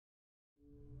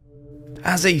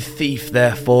As a thief,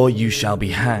 therefore, you shall be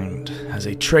hanged. As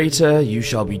a traitor, you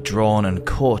shall be drawn and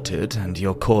quartered, and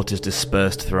your court is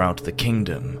dispersed throughout the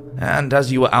kingdom. And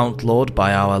as you were outlawed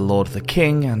by our lord the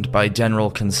king, and by general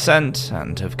consent,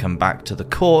 and have come back to the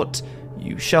court,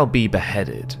 you shall be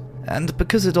beheaded. And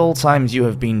because at all times you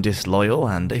have been disloyal,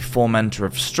 and a formenter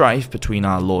of strife between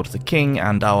our lord the king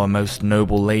and our most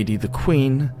noble lady the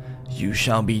queen, you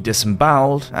shall be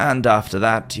disembowelled, and after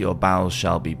that your bowels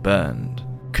shall be burned.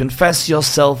 Confess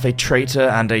yourself a traitor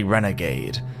and a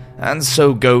renegade, and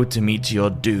so go to meet your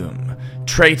doom.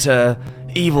 Traitor,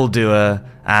 evildoer,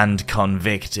 and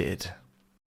convicted.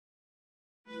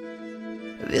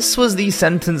 This was the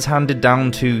sentence handed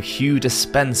down to Hugh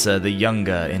Despenser the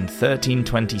Younger in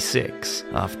 1326,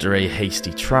 after a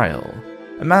hasty trial.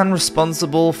 A man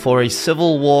responsible for a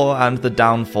civil war and the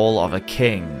downfall of a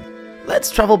king.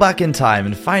 Let's travel back in time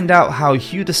and find out how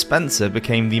Hugh Despenser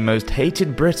became the most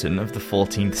hated Briton of the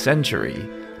 14th century.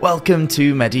 Welcome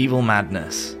to Medieval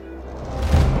Madness.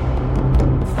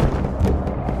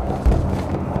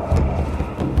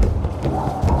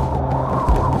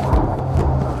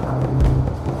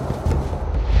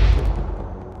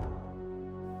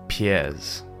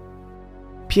 Piers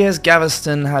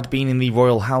Gaveston had been in the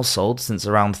royal household since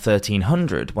around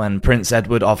 1300, when Prince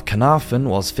Edward of Carnarvon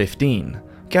was 15.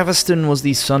 Gaveston was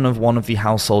the son of one of the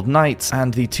household knights,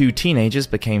 and the two teenagers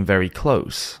became very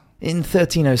close. In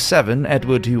 1307,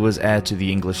 Edward, who was heir to the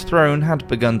English throne, had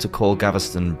begun to call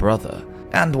Gaveston brother,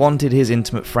 and wanted his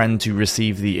intimate friend to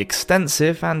receive the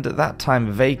extensive, and at that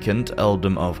time vacant,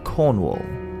 earldom of Cornwall.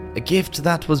 A gift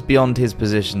that was beyond his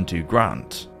position to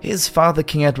grant. His father,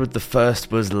 King Edward I,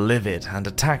 was livid and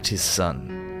attacked his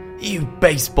son. "You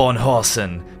base-born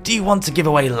whoreson, do you want to give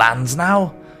away lands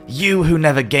now? You who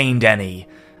never gained any.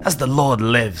 As the Lord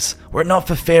lives, were it not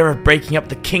for fear of breaking up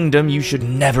the kingdom, you should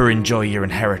never enjoy your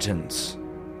inheritance."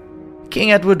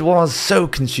 King Edward was so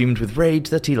consumed with rage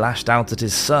that he lashed out at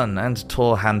his son and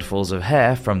tore handfuls of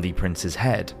hair from the prince's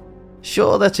head.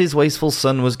 Sure that his wasteful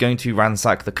son was going to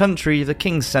ransack the country, the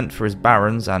king sent for his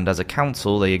barons, and as a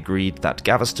council they agreed that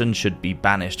Gaveston should be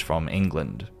banished from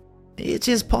England. It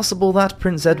is possible that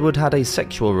Prince Edward had a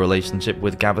sexual relationship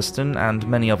with Gaveston and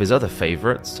many of his other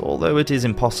favourites, although it is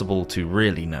impossible to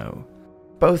really know.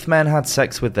 Both men had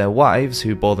sex with their wives,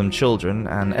 who bore them children,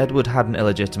 and Edward had an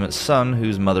illegitimate son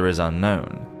whose mother is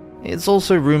unknown. It's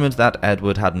also rumoured that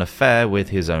Edward had an affair with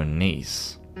his own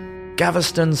niece.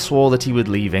 Gaveston swore that he would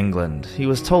leave England. He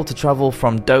was told to travel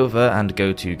from Dover and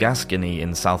go to Gascony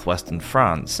in southwestern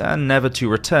France, and never to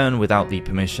return without the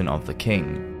permission of the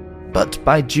king. But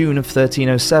by June of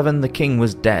 1307, the king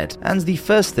was dead, and the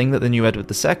first thing that the new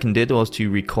Edward II did was to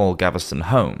recall Gaveston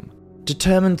home.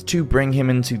 Determined to bring him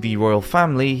into the royal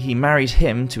family, he married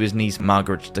him to his niece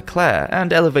Margaret de Clare,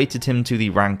 and elevated him to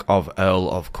the rank of Earl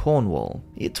of Cornwall.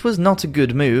 It was not a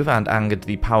good move, and angered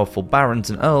the powerful barons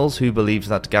and earls who believed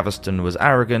that Gaveston was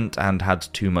arrogant and had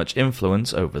too much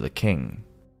influence over the king.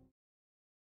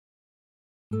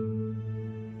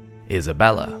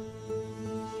 Isabella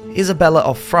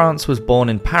of France was born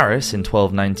in Paris in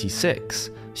 1296.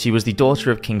 She was the daughter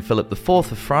of King Philip IV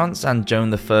of France and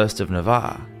Joan I of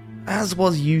Navarre. As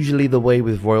was usually the way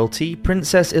with royalty,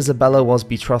 Princess Isabella was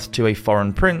betrothed to a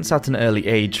foreign prince at an early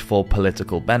age for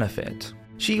political benefit.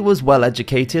 She was well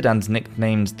educated and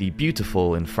nicknamed the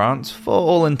Beautiful in France, for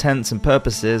all intents and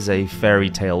purposes a fairy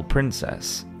tale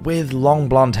princess. With long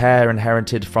blonde hair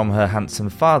inherited from her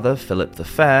handsome father, Philip the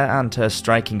Fair, and her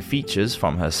striking features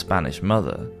from her Spanish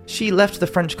mother. She left the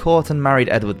French court and married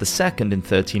Edward II in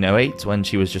 1308 when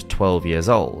she was just 12 years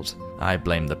old. I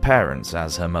blame the parents,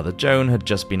 as her mother Joan had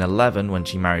just been 11 when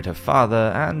she married her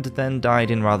father, and then died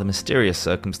in rather mysterious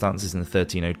circumstances in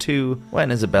 1302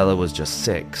 when Isabella was just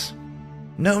 6.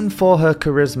 Known for her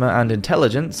charisma and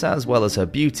intelligence, as well as her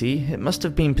beauty, it must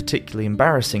have been particularly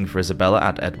embarrassing for Isabella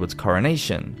at Edward's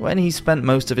coronation, when he spent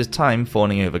most of his time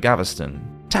fawning over Gaveston.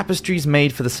 Tapestries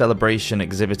made for the celebration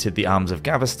exhibited the arms of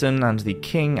Gaveston, and the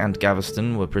king and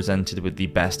Gaveston were presented with the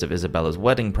best of Isabella's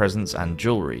wedding presents and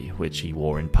jewellery, which he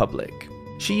wore in public.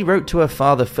 She wrote to her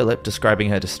father Philip describing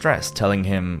her distress, telling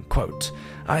him, quote,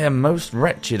 "I am most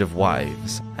wretched of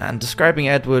wives," and describing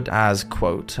Edward as,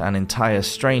 quote, "an entire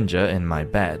stranger in my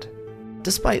bed."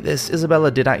 Despite this,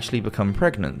 Isabella did actually become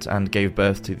pregnant and gave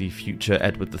birth to the future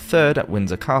Edward III at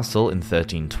Windsor Castle in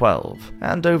 1312,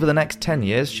 and over the next 10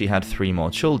 years she had 3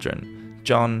 more children,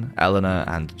 John, Eleanor,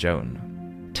 and Joan.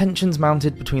 Tensions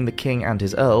mounted between the king and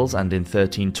his earls, and in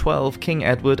 1312 King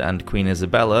Edward and Queen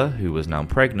Isabella, who was now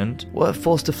pregnant, were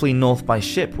forced to flee north by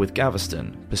ship with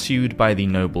Gaveston, pursued by the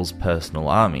nobles' personal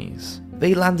armies.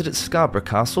 They landed at Scarborough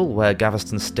Castle, where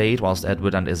Gaveston stayed whilst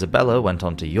Edward and Isabella went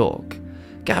on to York.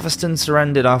 Gaveston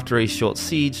surrendered after a short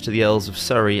siege to the Earls of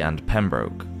Surrey and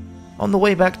Pembroke. On the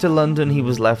way back to London, he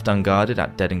was left unguarded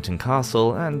at Dedington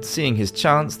Castle, and seeing his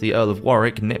chance, the Earl of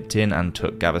Warwick nipped in and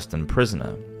took Gaveston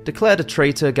prisoner. Declared a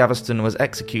traitor, Gaveston was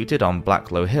executed on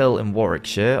Blacklow Hill in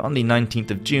Warwickshire on the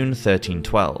 19th of June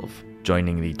 1312,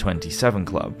 joining the 27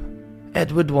 Club.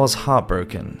 Edward was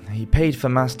heartbroken. He paid for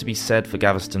mass to be said for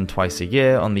Gaveston twice a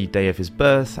year on the day of his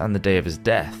birth and the day of his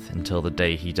death, until the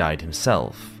day he died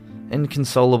himself.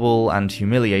 Inconsolable and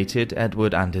humiliated,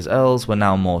 Edward and his earls were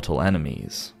now mortal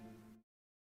enemies.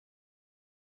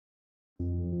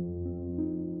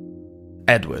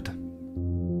 Edward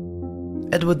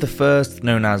I,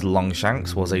 known as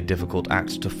Longshanks, was a difficult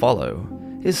act to follow.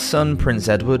 His son, Prince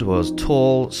Edward, was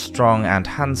tall, strong, and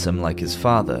handsome like his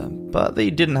father, but they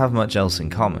didn't have much else in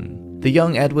common. The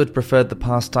young Edward preferred the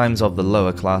pastimes of the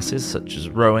lower classes, such as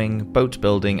rowing, boat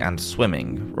building, and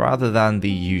swimming, rather than the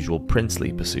usual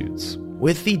princely pursuits.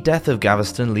 With the death of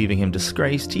Gaveston leaving him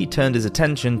disgraced, he turned his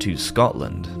attention to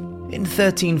Scotland. In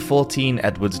 1314,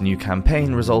 Edward's new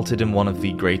campaign resulted in one of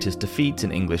the greatest defeats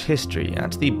in English history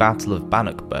at the Battle of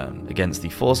Bannockburn against the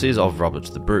forces of Robert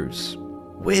the Bruce.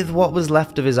 With what was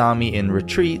left of his army in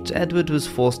retreat, Edward was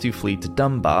forced to flee to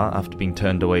Dunbar after being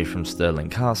turned away from Stirling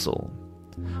Castle.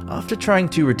 After trying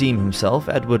to redeem himself,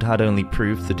 Edward had only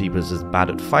proved that he was as bad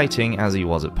at fighting as he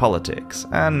was at politics,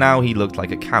 and now he looked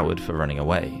like a coward for running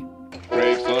away.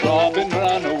 Brave Sir Robin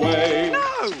ran away.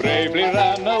 No! Bravely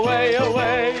ran away.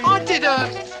 I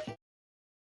didn't!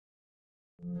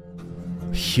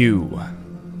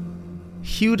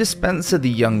 Hugh Despenser the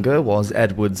Younger was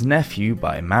Edward's nephew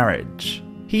by marriage.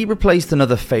 He replaced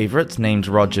another favourite named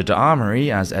Roger de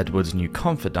Armory as Edward's new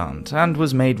confidant, and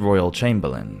was made royal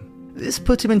chamberlain. This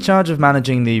put him in charge of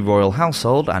managing the royal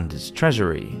household and its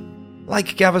treasury.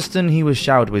 Like Gaveston, he was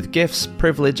showered with gifts,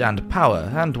 privilege, and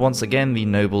power, and once again the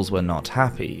nobles were not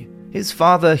happy. His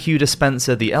father, Hugh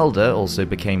Despenser the Elder, also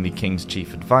became the king's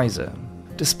chief advisor.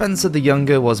 Despenser the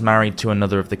Younger was married to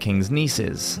another of the king's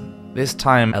nieces, this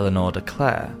time Eleanor de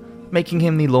Clare, making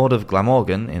him the Lord of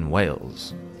Glamorgan in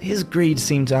Wales. His greed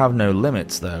seemed to have no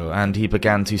limits though, and he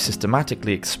began to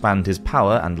systematically expand his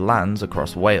power and lands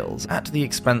across Wales, at the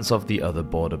expense of the other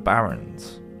border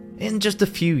barons. In just a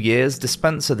few years,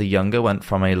 Despenser the Younger went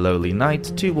from a lowly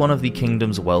knight to one of the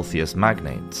kingdom's wealthiest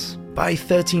magnates. By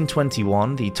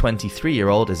 1321, the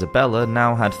 23-year-old Isabella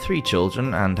now had 3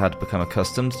 children and had become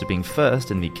accustomed to being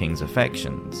first in the king's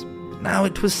affections. Now,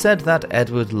 it was said that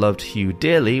Edward loved Hugh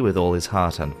dearly with all his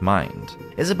heart and mind.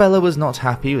 Isabella was not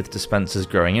happy with Despenser's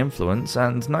growing influence,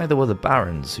 and neither were the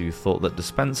barons, who thought that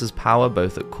Despenser's power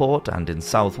both at court and in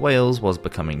South Wales was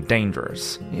becoming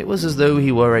dangerous. It was as though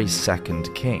he were a second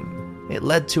king. It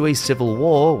led to a civil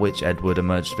war, which Edward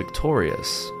emerged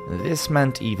victorious. This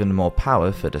meant even more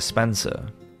power for Despenser.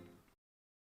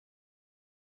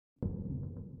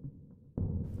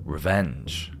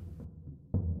 Revenge.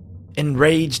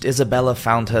 Enraged, Isabella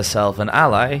found herself an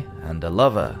ally and a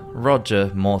lover,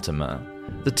 Roger Mortimer.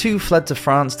 The two fled to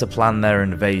France to plan their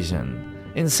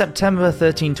invasion. In September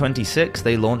 1326,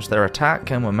 they launched their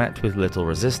attack and were met with little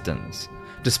resistance.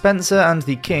 Despenser and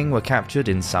the king were captured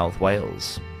in South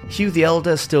Wales. Hugh the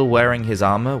Elder, still wearing his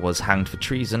armour, was hanged for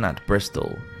treason at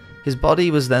Bristol. His body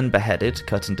was then beheaded,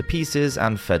 cut into pieces,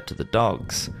 and fed to the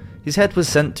dogs. His head was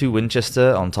sent to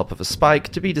Winchester on top of a spike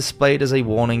to be displayed as a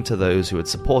warning to those who had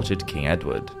supported King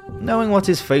Edward. Knowing what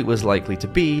his fate was likely to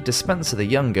be, Despenser the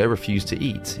Younger refused to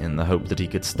eat, in the hope that he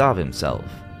could starve himself.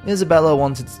 Isabella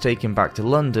wanted to take him back to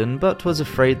London, but was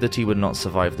afraid that he would not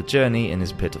survive the journey in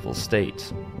his pitiful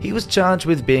state. He was charged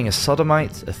with being a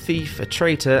sodomite, a thief, a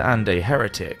traitor, and a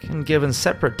heretic, and given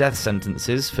separate death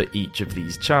sentences for each of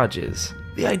these charges.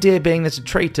 The idea being that a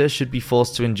traitor should be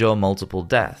forced to endure multiple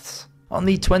deaths. On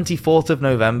the 24th of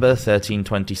November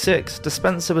 1326,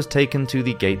 Despenser was taken to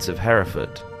the gates of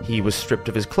Hereford. He was stripped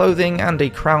of his clothing, and a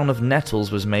crown of nettles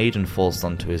was made and forced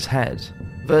onto his head.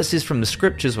 Verses from the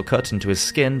scriptures were cut into his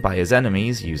skin by his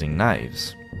enemies using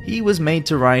knives. He was made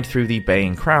to ride through the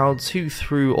baying crowds, who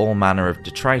threw all manner of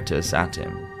detritus at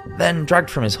him. Then, dragged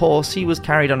from his horse, he was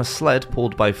carried on a sled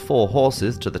pulled by 4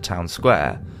 horses to the town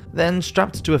square. Then,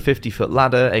 strapped to a 50-foot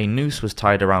ladder, a noose was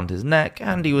tied around his neck,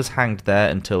 and he was hanged there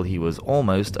until he was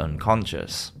almost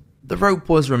unconscious. The rope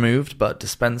was removed, but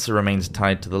Despenser remained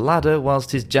tied to the ladder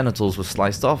whilst his genitals were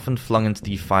sliced off and flung into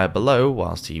the fire below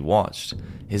whilst he watched.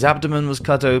 His abdomen was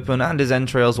cut open, and his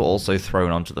entrails were also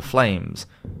thrown onto the flames.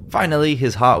 Finally,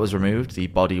 his heart was removed, the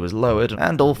body was lowered,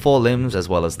 and all 4 limbs, as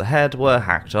well as the head, were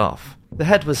hacked off. The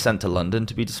head was sent to London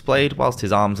to be displayed, whilst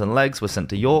his arms and legs were sent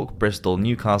to York, Bristol,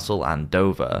 Newcastle, and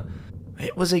Dover.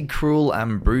 It was a cruel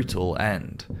and brutal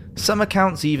end. Some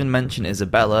accounts even mention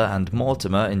Isabella and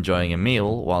Mortimer enjoying a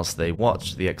meal whilst they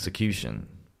watched the execution.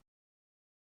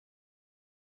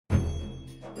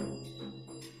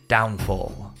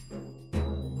 Downfall.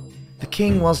 The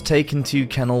king was taken to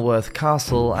Kenilworth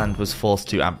Castle and was forced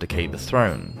to abdicate the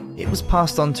throne. It was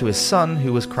passed on to his son,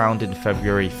 who was crowned in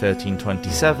February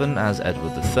 1327 as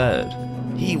Edward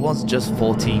III. He was just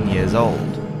 14 years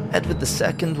old. Edward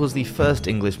II was the first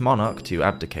English monarch to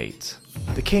abdicate.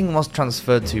 The king was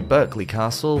transferred to Berkeley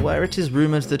Castle, where it is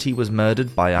rumoured that he was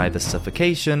murdered by either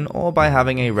suffocation or by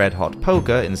having a red-hot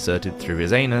poker inserted through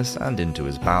his anus and into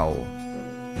his bowel.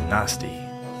 Nasty.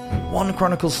 One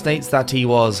chronicle states that he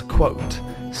was, quote,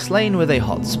 slain with a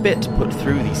hot spit put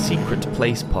through the secret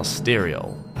place posterior.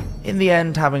 In the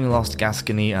end, having lost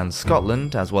Gascony and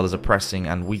Scotland, as well as oppressing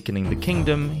and weakening the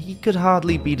kingdom, he could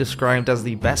hardly be described as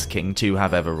the best king to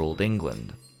have ever ruled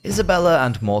England. Isabella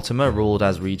and Mortimer ruled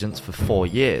as regents for 4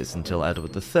 years, until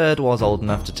Edward III was old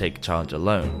enough to take charge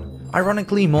alone.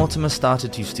 Ironically, Mortimer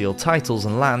started to steal titles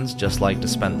and lands just like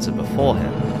Despenser before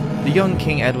him. The young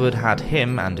King Edward had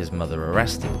him and his mother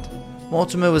arrested.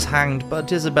 Mortimer was hanged,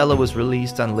 but Isabella was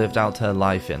released and lived out her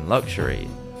life in luxury.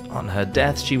 On her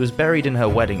death, she was buried in her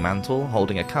wedding mantle,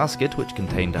 holding a casket which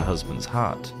contained her husband's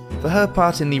heart. For her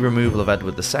part in the removal of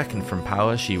Edward II from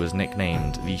power, she was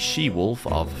nicknamed the She-Wolf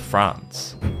of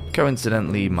France.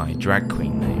 Coincidentally, my drag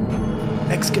queen name.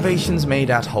 Excavations made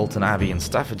at Halton Abbey in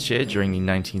Staffordshire during the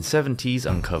 1970s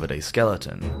uncovered a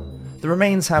skeleton. The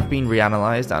remains have been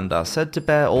reanalysed and are said to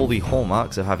bear all the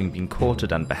hallmarks of having been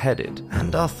quartered and beheaded,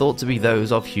 and are thought to be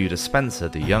those of Hugh Despenser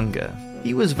the Younger.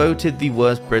 He was voted the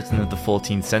worst Briton of the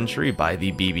 14th century by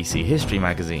the BBC History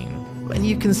magazine. When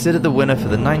you consider the winner for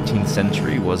the 19th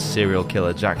century was serial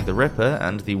killer Jack the Ripper,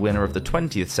 and the winner of the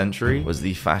 20th century was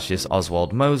the fascist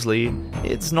Oswald Mosley,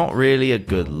 it's not really a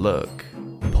good look.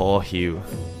 Poor Hugh.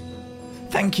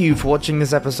 Thank you for watching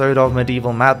this episode of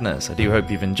Medieval Madness. I do hope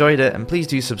you've enjoyed it, and please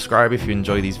do subscribe if you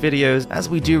enjoy these videos, as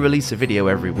we do release a video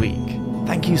every week.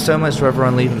 Thank you so much to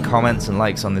everyone leaving comments and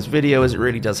likes on this video, as it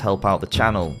really does help out the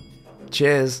channel.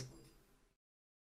 Cheers!